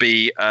it will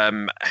be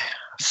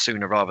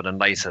sooner rather than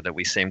later that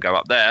we see him go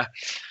up there.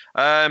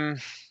 Right,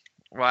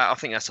 I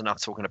think that's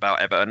enough talking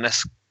about Everton.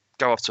 Let's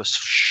go off to a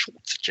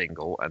short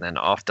jingle, and then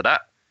after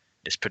that,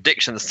 it's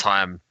predictions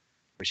time,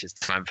 which is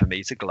time for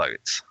me to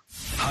gloat.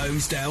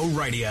 Homesdale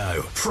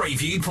Radio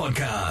Preview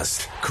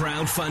Podcast.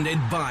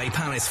 Crowdfunded by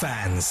Palace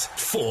fans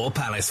for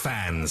Palace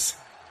fans.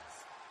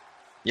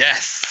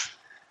 Yes.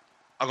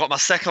 I got my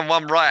second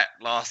one right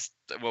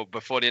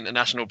before the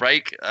international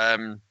break.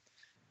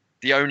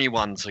 The only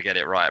one to get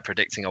it right,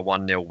 predicting a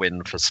 1-0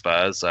 win for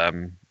Spurs.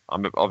 I'm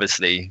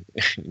obviously,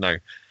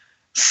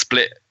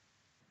 split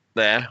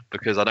there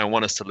because I don't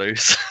want us to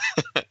lose.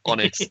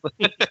 Honest.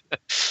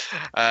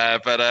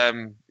 But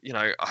I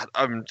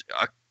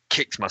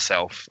kicked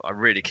myself. I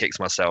really kicked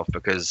myself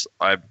because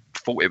I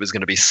thought it was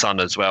going to be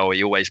Son as well.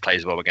 He always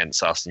plays well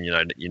against us, and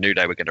you knew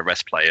they were going to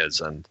rest players,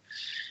 and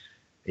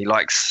he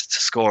likes to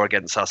score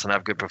against us and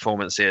have good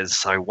performances.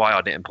 So why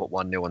I didn't put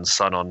 1-0 and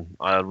Son on,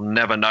 I'll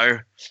never know.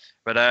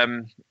 But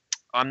I'm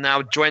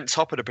now joint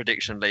top of the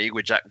prediction league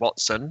with Jack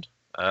Watson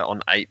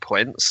on 8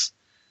 points.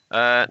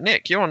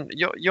 Nick, you're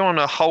on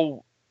a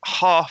whole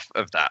half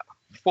of that,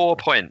 4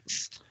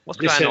 points. What's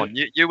going on?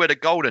 You were the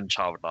golden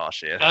child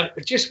last year.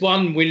 Just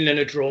one win and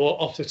a draw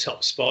off the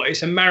top spot.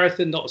 It's a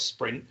marathon, not a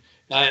sprint.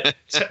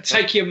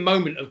 Take your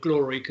moment of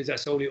glory, because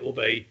that's all it will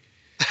be.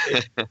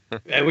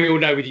 We all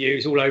know with you,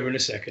 it's all over in a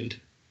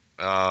second.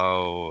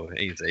 Oh,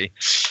 easy.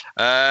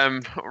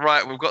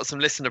 Right, we've got some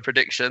listener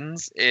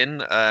predictions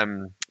in.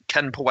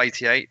 Ken Paul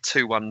 88,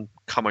 2-1,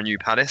 come on you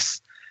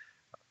Palace.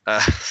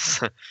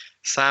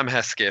 Sam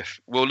Hesketh,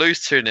 we'll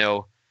lose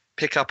 2-0.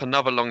 pick up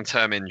another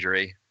long-term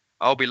injury.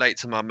 I'll be late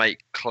to my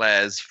mate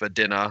Claire's for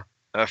dinner.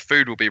 Her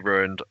food will be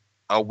ruined.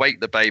 I'll wake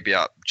the baby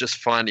up just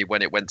finally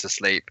when it went to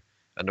sleep,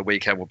 and the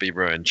weekend will be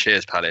ruined.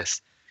 Cheers,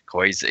 Palace.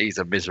 Cool, he's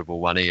a miserable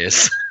one, he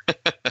is.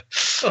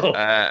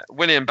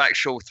 William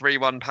Backshall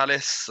 3-1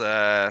 Palace.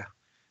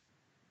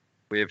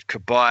 With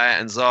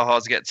Kabay and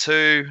Zaha's get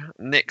 2.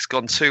 Nick's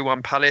gone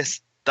 2-1 Palace.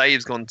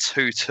 Dave's gone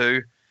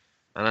 2-2.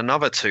 And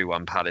another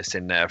 2-1 Palace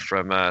in there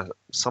from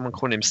someone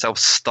calling himself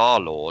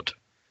Star-Lord.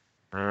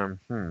 And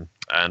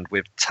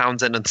with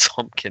Townsend and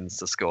Tompkins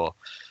to score.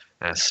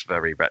 That's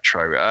very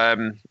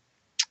retro.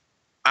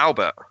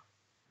 Albert,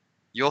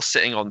 you're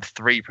sitting on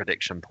 3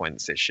 prediction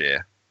points this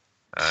year.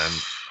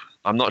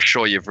 I'm not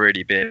sure you've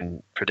really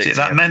been predicting. Is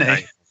it that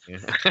many?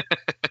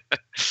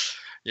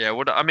 Yeah,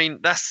 well, I mean,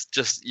 that's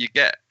just, you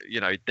get,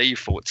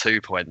 default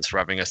 2 points for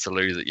having us to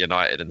lose at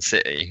United and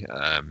City.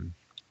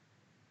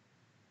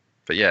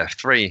 But yeah,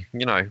 3,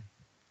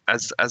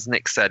 as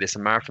Nick said, it's a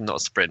marathon, not a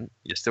sprint.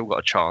 You've still got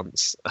a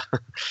chance.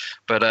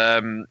 But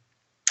I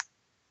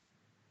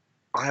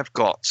have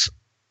got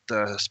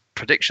the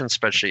prediction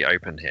spreadsheet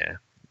open here.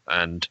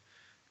 And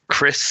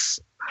Chris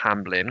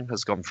Hamblin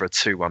has gone for a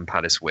 2-1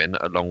 Palace win,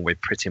 along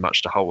with pretty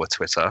much the whole of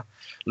Twitter.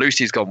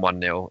 Lucy's gone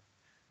 1-0.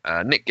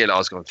 Nick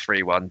Gillar's gone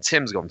 3-1.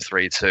 Tim's gone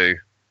 3-2.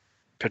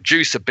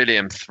 Producer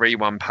Billiam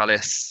 3-1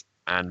 Palace.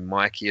 And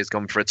Mikey has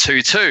gone for a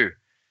 2-2.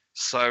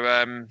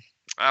 So,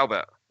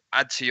 Albert,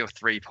 add to your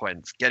 3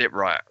 points. Get it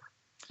right.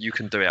 You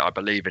can do it. I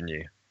believe in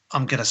you.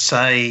 I'm going to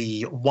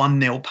say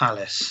 1-0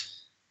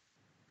 Palace.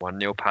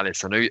 1-0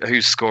 Palace. And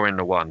who's scoring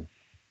the 1?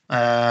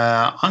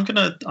 I'm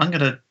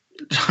gonna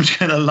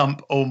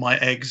lump all my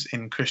eggs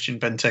in Christian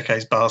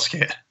Benteke's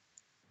basket.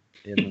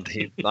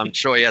 I'm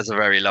sure he has a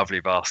very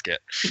lovely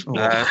basket.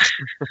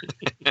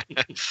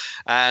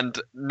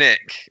 And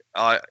Nick,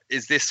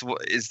 is this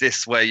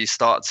where you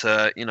start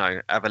to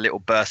have a little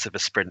burst of a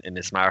sprint in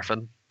this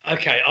marathon?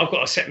 Okay, I've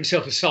got to set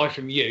myself aside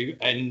from you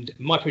and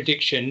my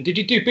prediction. Did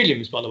you do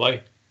Billiams, by the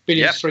way?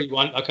 Billiams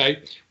 3-1.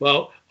 Okay,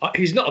 well,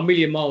 he's not a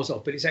million miles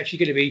off, but it's actually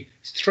going to be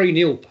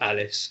 3-0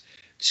 Palace.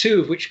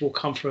 2 of which will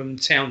come from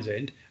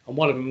Townsend, and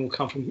 1 of them will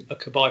come from a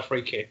Kabay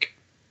free kick.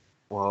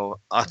 Well,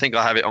 I think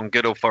I have it on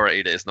good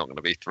authority that it's not going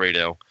to be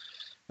 3-0,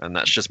 and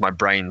that's just my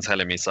brain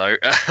telling me so.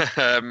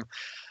 I'm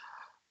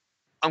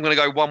going to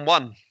go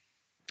 1-1.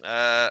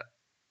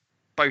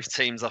 Both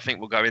teams, I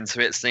think, will go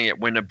into it seeing it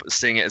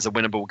as a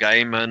winnable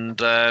game,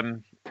 and I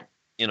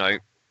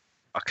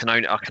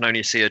can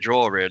only see a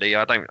draw. Really,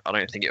 I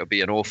don't think it'll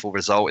be an awful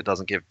result. It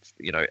doesn't give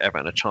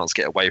Everton a chance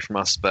to get away from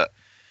us, but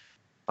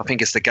I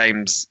think it's the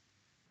games.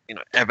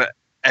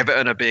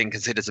 Everton are being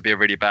considered to be a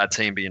really bad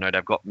team, but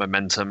they've got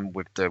momentum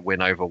with the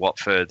win over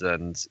Watford,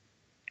 and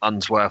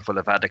Unsworth will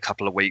have had a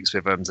couple of weeks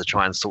with them to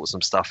try and sort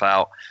some stuff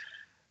out.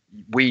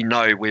 We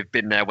know we've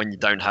been there when you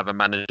don't have a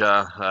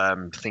manager.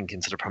 Thinking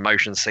to the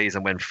promotion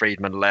season when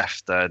Friedman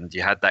left, and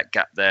you had that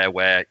gap there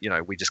where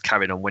we just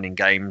carried on winning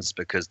games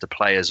because the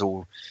players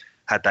all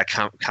had that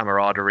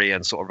camaraderie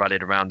and sort of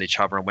rallied around each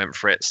other and went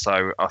for it.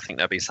 So I think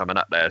there'll be some of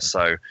that there.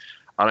 So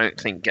I don't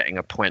think getting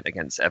a point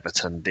against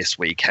Everton this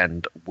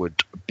weekend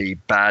would be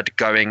bad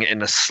going in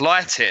the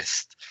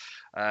slightest.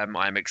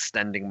 I'm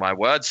extending my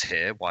words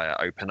here while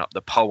I open up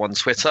the poll on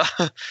Twitter.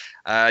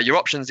 Your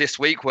options this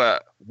week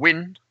were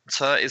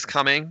winter is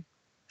coming,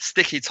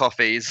 sticky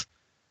toffees,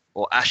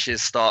 or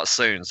Ashes start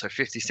soon. So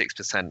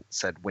 56%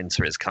 said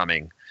winter is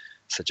coming,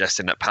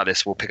 suggesting that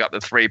Palace will pick up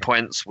the 3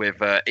 points,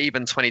 with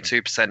even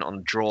 22%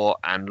 on draw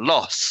and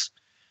loss.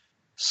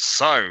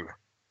 So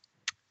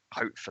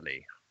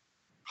hopefully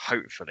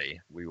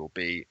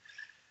the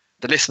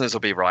listeners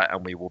will be right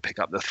and we will pick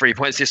up the 3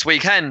 points this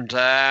weekend.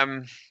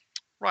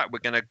 Right, we're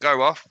going to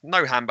go off.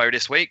 No Hambo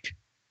this week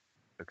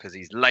because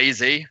he's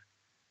lazy.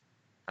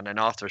 And then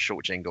after a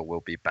short jingle,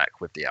 we'll be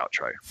back with the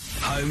outro.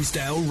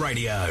 Holmesdale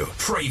Radio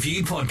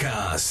Preview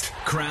Podcast.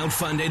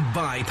 Crowdfunded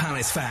by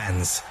Palace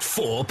fans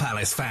for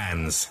Palace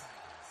fans.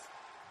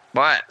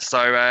 Right,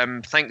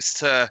 so thanks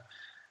to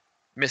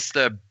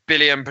Mr.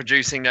 Billiam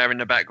producing there in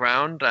the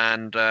background,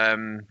 and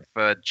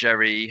for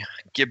Jerry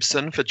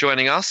Gibson for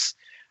joining us.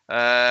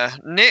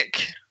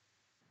 Nick,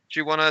 do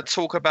you want to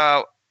talk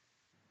about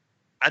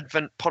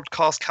Advent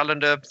podcast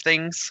calendar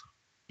things?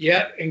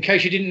 Yeah, in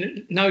case you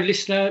didn't know,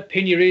 listener,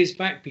 pin your ears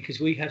back because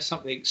we have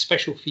something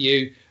special for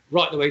you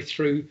right the way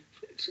through,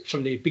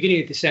 from the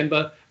beginning of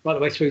December right the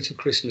way through to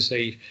Christmas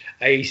Eve.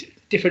 A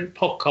different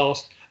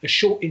podcast, a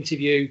short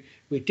interview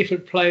with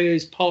different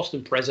players, past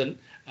and present,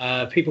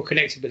 people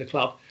connected with the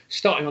club,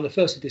 starting on the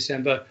 1st of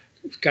December,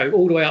 going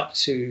all the way up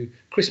to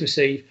Christmas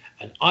Eve.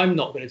 And I'm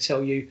not going to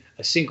tell you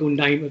a single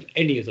name of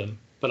any of them,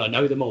 but I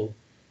know them all.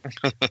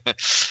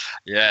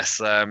 Yes,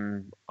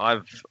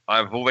 I've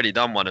already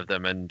done one of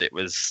them, and it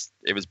was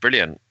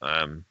brilliant.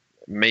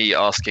 Me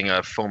asking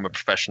a former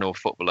professional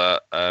footballer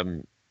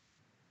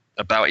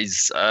about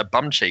his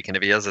bum cheek and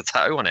if he has a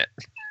tattoo on it.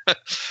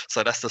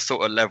 So that's the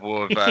sort of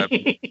level of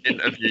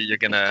interview you're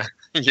gonna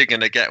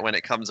get when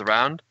it comes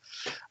around.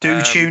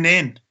 Tune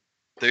in.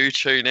 Do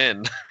tune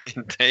in,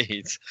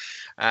 indeed.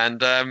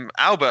 And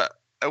Albert,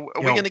 Are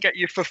we going to get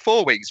you for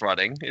 4 weeks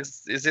running?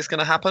 Is this going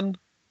to happen?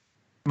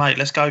 Mate,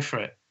 let's go for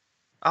it.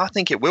 I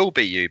think it will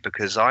be you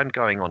because I'm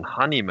going on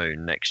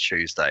honeymoon next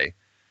Tuesday.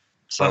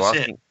 So That's I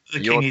it. think The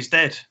king is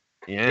dead.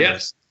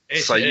 Yes.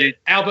 It's So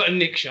Albert and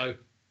Nick show.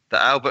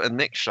 the Albert and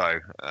Nick show.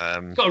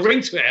 It's got a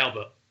ring to it,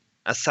 Albert.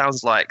 That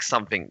sounds like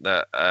something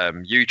that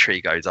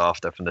U-Tree goes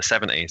after from the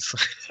 70s.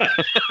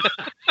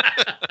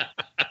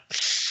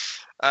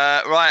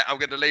 Right, I'm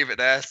going to leave it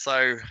there.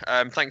 So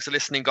thanks for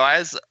listening,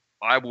 guys.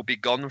 I will be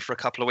gone for a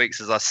couple of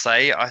weeks, as I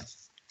say. I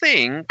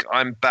think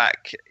I'm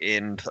back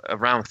in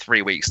around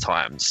 3 weeks'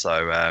 time.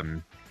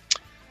 So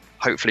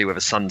hopefully with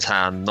a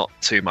suntan, not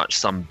too much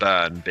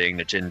sunburn, being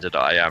the ginger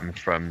that I am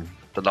from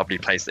the lovely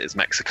place that is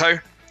Mexico.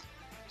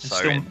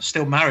 So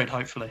Still married,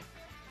 hopefully.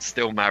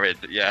 Still married,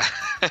 yeah.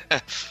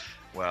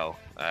 Well,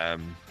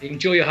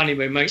 enjoy your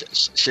honeymoon, mate.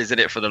 She's in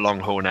it for the long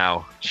haul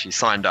now. She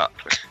signed up.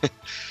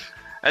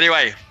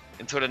 Anyway,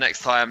 until the next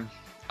time,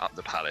 up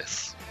the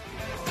palace.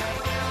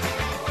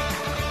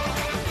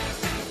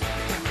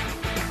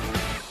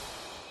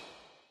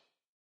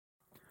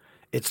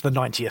 It's the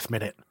 90th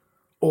minute.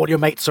 All your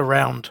mates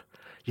around.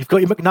 You've got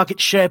your McNugget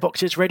share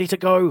boxes ready to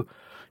go.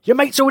 Your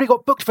mate's already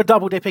got booked for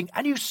double dipping,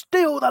 and you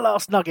steal the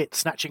last nugget,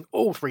 snatching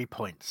all 3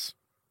 points.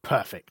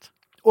 Perfect.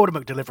 Order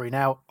McDelivery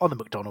now on the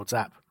McDonald's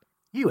app.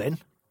 You in?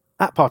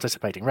 At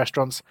participating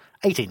restaurants,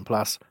 18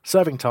 plus,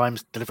 serving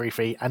times, delivery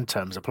fee and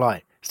terms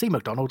apply. See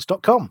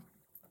mcdonalds.com.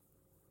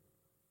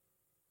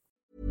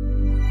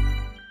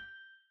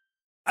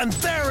 And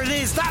there it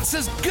is, that's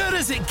as good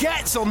as it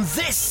gets on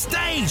this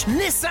stage.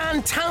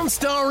 Nissan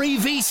Townstar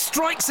EV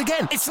strikes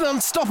again. It's an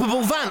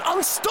unstoppable van,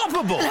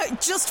 unstoppable.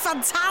 Look, just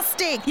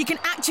fantastic. You can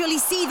actually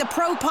see the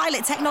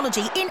ProPilot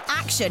technology in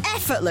action.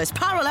 Effortless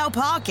parallel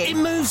parking.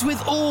 It moves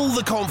with all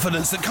the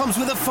confidence that comes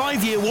with a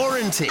 5-year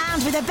warranty.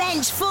 And with a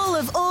bench full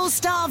of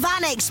all-star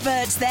van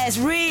experts, there's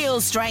real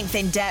strength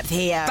in depth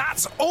here.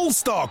 That's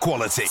all-star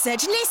quality.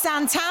 Search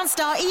Nissan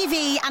Townstar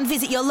EV and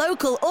visit your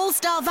local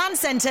all-star van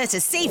centre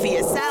to see for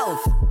yourself.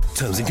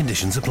 Terms and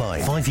conditions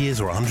apply. 5 years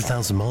or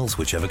 100,000 miles,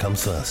 whichever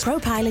comes first.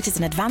 ProPilot is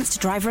an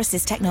advanced driver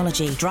assist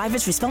technology.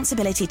 Driver's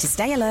responsibility to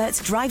stay alert,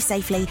 drive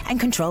safely, and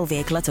control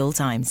vehicle at all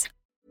times.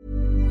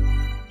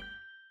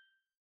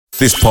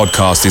 This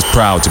podcast is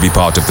proud to be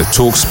part of the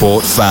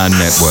TalkSport Fan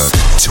Network.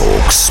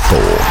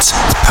 TalkSport.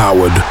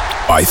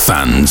 Powered by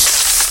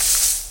fans.